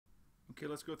Okay,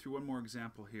 let's go through one more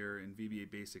example here in VBA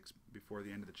Basics before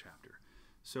the end of the chapter.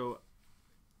 So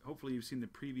hopefully you've seen the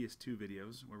previous two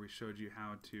videos where we showed you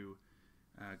how to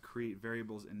create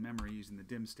variables in memory using the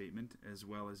dim statement, as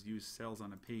well as use cells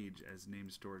on a page as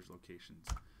named storage locations.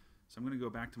 So I'm going to go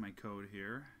back to my code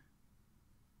here.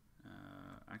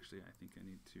 Actually, I think I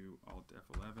need to Alt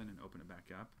F11 and open it back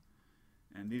up.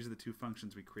 And these are the two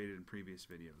functions we created in previous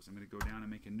videos. I'm going to go down and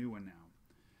make a new one now.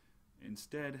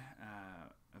 Instead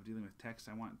of dealing with text,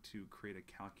 I want to create a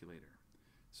calculator.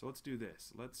 So let's do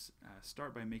this. Let's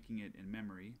start by making it in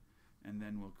memory, and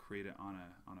then we'll create it on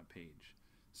a page.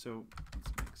 So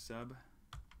let's make sub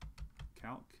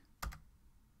calc,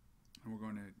 and we're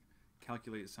going to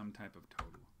calculate some type of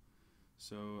total.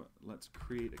 So let's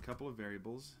create a couple of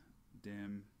variables,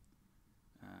 dim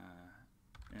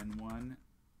n1.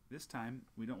 This time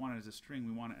we don't want it as a string,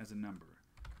 we want it as a number.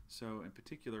 So in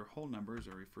particular, whole numbers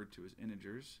are referred to as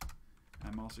integers.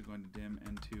 I'm also going to dim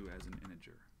n2 as an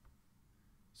integer.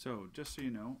 So just so you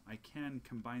know, I can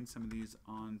combine some of these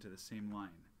onto the same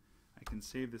line. I can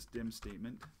save this dim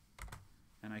statement,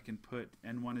 and I can put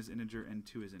n1 as integer,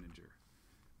 n2 as integer.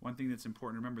 One thing that's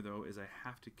important to remember though is I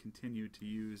have to continue to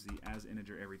use the as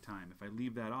integer every time. If I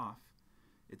leave that off,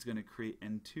 it's going to create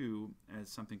n2 as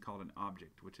something called an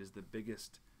object, which is the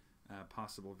biggest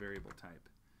possible variable type.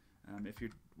 If you're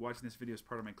watching this video as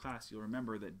part of my class, you'll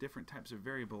remember that different types of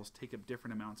variables take up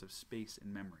different amounts of space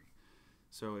in memory.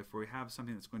 So if we have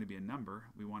something that's going to be a number,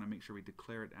 we want to make sure we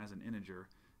declare it as an integer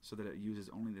so that it uses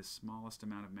only the smallest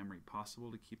amount of memory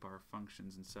possible to keep our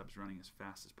functions and subs running as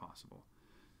fast as possible.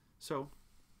 So,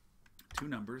 two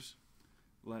numbers.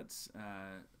 Let's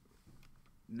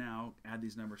now add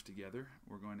these numbers together.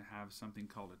 We're going to have something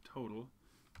called a total.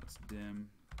 Let's dim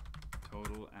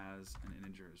total as an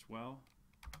integer as well.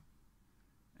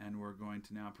 And we're going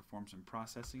to now perform some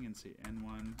processing and say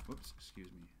n1, oops,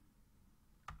 excuse me.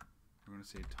 We're going to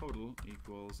say total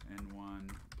equals n1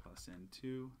 plus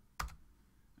n2.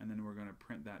 And then we're going to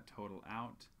print that total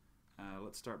out.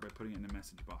 Let's start by putting it in a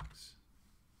message box.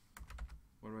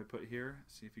 What do I put here?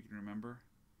 See if you can remember.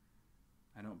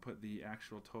 I don't put the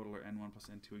actual total or n1 plus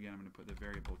n2 again. I'm going to put the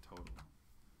variable total.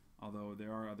 Although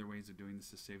there are other ways of doing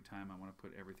this to save time, I want to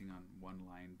put everything on one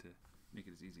line to make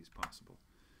it as easy as possible.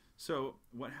 So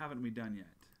what haven't we done yet?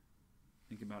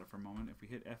 Think about it for a moment. If we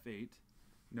hit F8,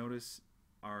 notice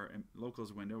our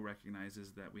locals window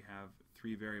recognizes that we have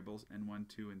three variables, n1,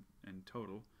 2, and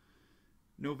total.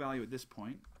 No value at this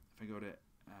point. If I go to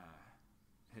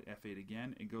hit F8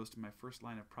 again, it goes to my first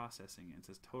line of processing and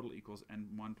says total equals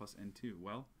n1 plus n2.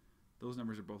 Well, those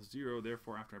numbers are both 0,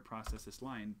 therefore after I process this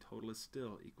line, total is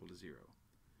still equal to 0.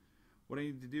 What I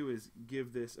need to do is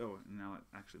give this, now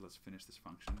actually let's finish this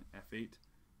function, F8,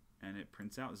 and it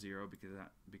prints out 0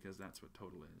 because that's what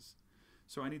total is.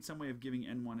 So I need some way of giving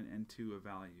n1 and n2 a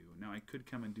value. Now I could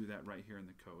come and do that right here in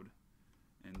the code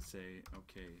and say,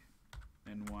 okay,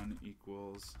 n1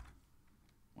 equals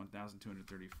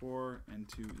 1234,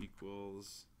 n2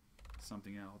 equals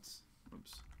something else.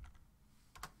 Oops.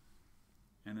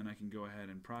 And then I can go ahead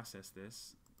and process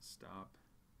this. Stop.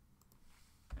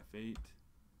 F8.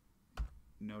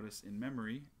 Notice in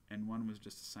memory, n1 was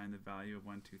just assigned the value of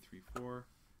 1234,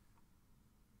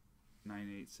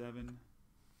 987.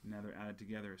 Now they're added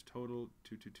together as total,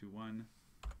 2221,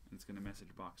 and it's going to message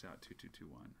box out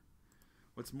 2221.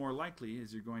 What's more likely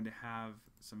is you're going to have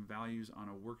some values on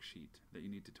a worksheet that you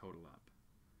need to total up.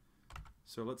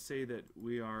 So let's say that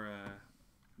we are a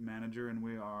manager and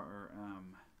we are,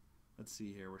 let's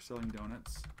see here, we're selling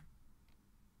donuts,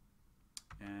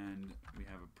 and we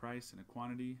have a price and a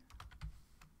quantity.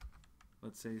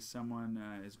 Let's say someone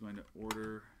is going to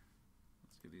order,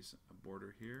 let's give these a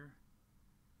border here.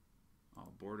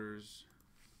 All borders,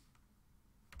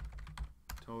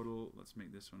 total, let's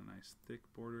make this one a nice thick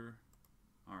border.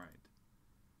 Alright,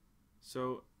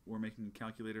 so we're making a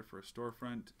calculator for a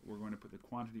storefront. We're going to put the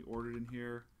quantity ordered in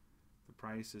here. The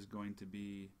price is going to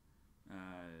be,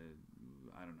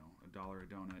 I don't know, $1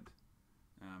 a donut,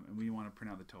 and we want to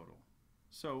print out the total.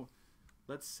 So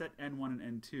let's set n1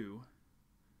 and n2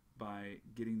 by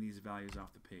getting these values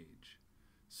off the page.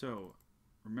 So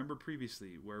remember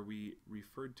previously where we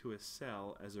referred to a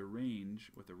cell as a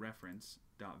range with a reference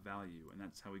 .value, and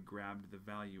that's how we grabbed the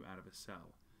value out of a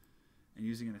cell. And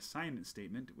using an assignment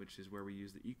statement, which is where we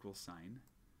use the equal sign,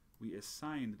 we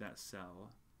assigned that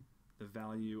cell the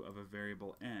value of a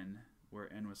variable n,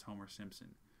 where n was Homer Simpson.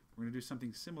 We're going to do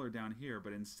something similar down here,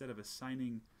 but instead of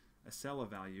assigning a cell a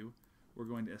value, we're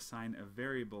going to assign a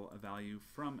variable a value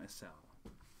from a cell.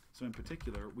 So in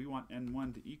particular, we want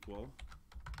n1 to equal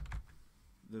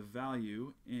the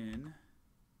value in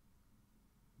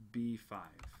B5.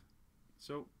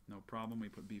 So no problem, we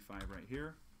put B5 right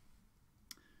here.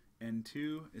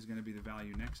 N2 is going to be the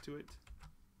value next to it,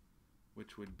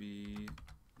 which would be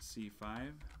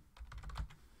C5.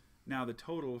 Now the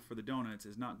total for the donuts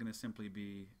is not going to simply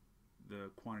be the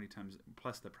quantity times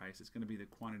plus the price. It's going to be the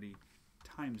quantity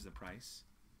times the price.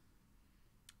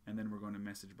 And then we're going to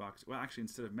message box. Well, actually,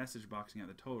 instead of message boxing out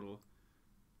the total,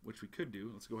 which we could do,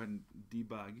 let's go ahead and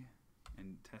debug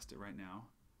and test it right now.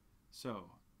 So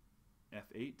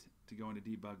F8 to go into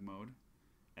debug mode.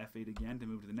 F8 again to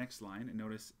move to the next line, and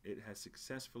notice it has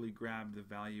successfully grabbed the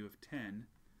value of 10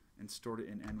 and stored it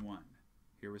in N1.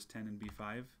 Here was 10 in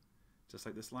B5. Just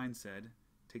like this line said,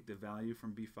 take the value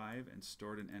from B5 and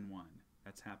store it in N1.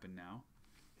 That's happened now.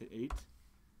 Hit 8.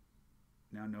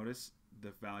 Now notice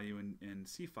the value in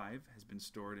C5 has been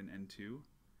stored in N2.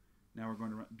 Now we're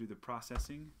going to do the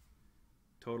processing.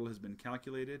 Total has been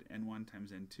calculated, N1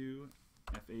 times N2,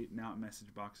 F8. Now it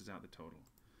message boxes out the total.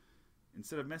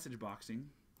 Instead of message boxing,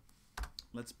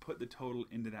 let's put the total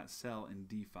into that cell in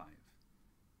D5.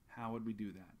 How would we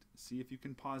do that? See if you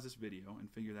can pause this video and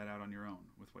figure that out on your own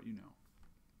with what you know.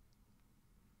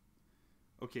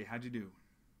 Okay, how'd you do?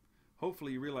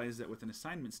 Hopefully you realize that with an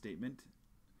assignment statement,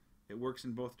 it works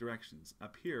in both directions.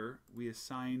 Up here, we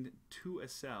assigned to a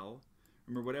cell.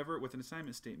 Remember, whatever with an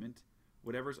assignment statement,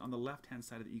 whatever's on the left-hand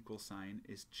side of the equal sign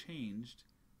is changed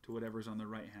to whatever's on the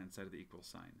right-hand side of the equal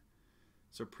sign.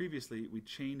 So previously, we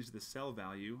changed the cell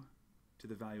value to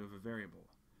the value of a variable,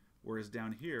 whereas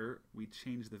down here, we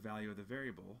changed the value of the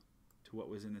variable to what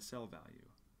was in the cell value.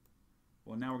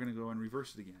 Well, now we're going to go and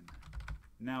reverse it again.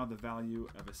 Now the value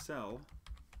of a cell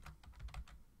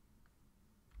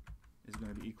is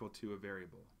going to be equal to a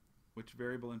variable. Which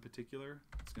variable in particular?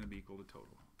 It's going to be equal to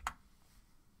total.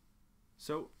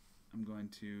 So I'm going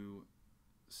to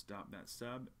stop that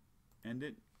sub, end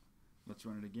it. Let's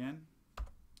run it again.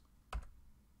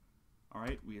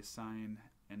 Alright, we assign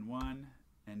N1,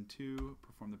 N2,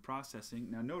 perform the processing.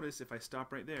 Now notice if I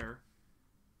stop right there,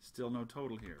 still no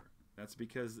total here. That's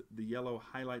because the yellow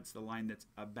highlights the line that's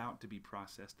about to be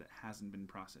processed that hasn't been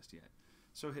processed yet.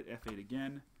 So hit F8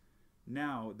 again.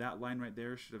 Now that line right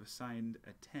there should have assigned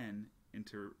a 10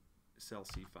 into cell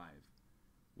C5,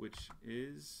 which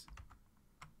is,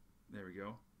 there we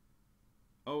go.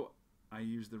 Oh, I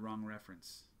used the wrong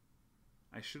reference.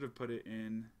 I should have put it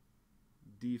in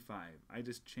D5. I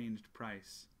just changed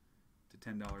price to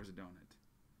 $10 a donut.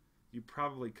 You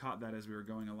probably caught that as we were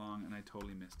going along and I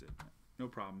totally missed it. No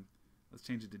problem. Let's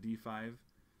change it to D5.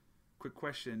 Quick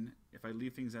question, if I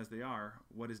leave things as they are,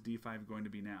 what is D5 going to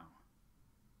be now?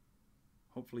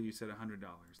 Hopefully you said $100.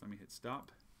 Let me hit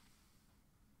stop.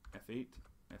 F8,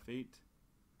 F8.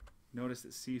 Notice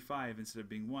that C5 instead of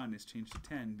being 1 is changed to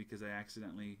 10 because I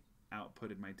accidentally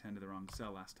outputted my 10 to the wrong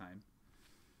cell last time.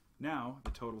 Now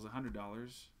the total is $100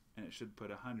 and it should put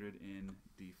 100 in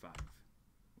D5,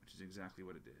 which is exactly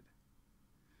what it did.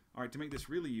 Alright, to make this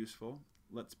really useful,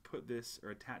 let's put this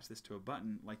or attach this to a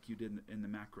button like you did in the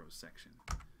macros section.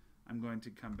 I'm going to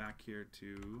come back here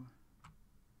to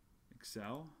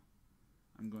Excel.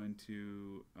 I'm going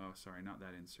to, oh sorry, not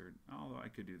that insert, although I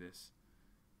could do this.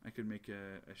 I could make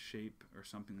a shape or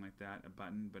something like that, a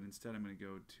button, but instead I'm going to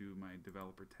go to my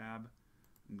developer tab.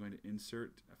 I'm going to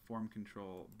insert a form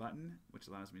control button, which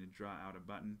allows me to draw out a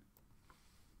button.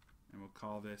 And we'll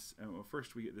call this, well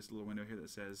first we get this little window here that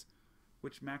says,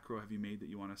 which macro have you made that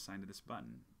you want to assign to this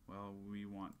button? Well, we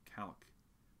want calc.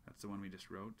 That's the one we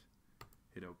just wrote.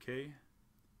 Hit OK.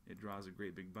 It draws a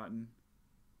great big button.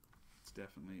 It's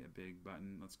definitely a big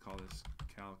button. Let's call this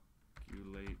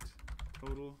calculate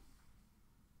total.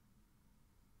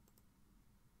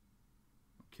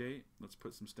 Okay, let's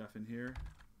put some stuff in here.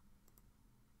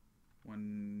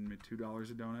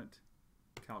 $2 a donut.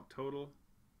 Calc total.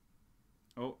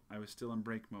 Oh, I was still in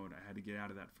break mode. I had to get out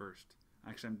of that first.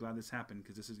 Actually, I'm glad this happened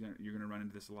because you're going to run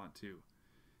into this a lot too.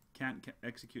 Can't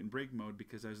execute in break mode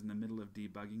because I was in the middle of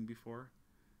debugging before.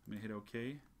 I'm going to hit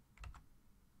OK.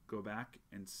 Go back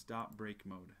and stop break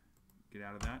mode. Get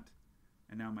out of that.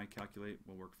 And now my calculate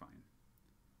will work fine.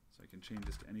 So I can change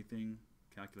this to anything.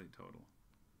 Calculate total.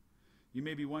 You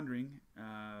may be wondering,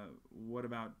 what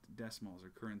about decimals or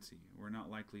currency? We're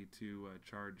not likely to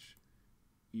charge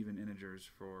even integers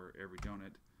for every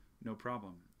donut. No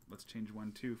problem. Let's change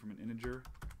 1, 2 from an integer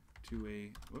to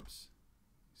a, whoops,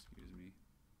 excuse me,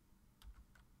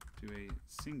 to a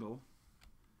single.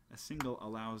 A single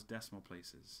allows decimal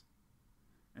places.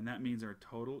 And that means our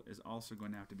total is also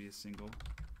going to have to be a single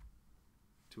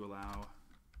to allow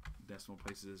decimal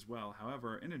places as well. However,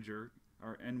 our integer,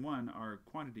 our N1, our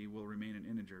quantity will remain an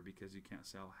integer because you can't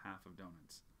sell half of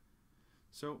donuts.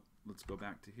 So let's go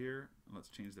back to here and let's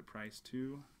change the price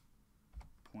to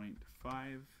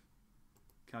 0.5.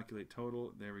 Calculate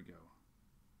total. There we go.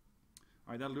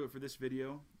 All right, that'll do it for this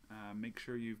video. Make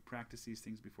sure you've practiced these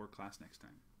things before class next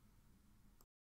time.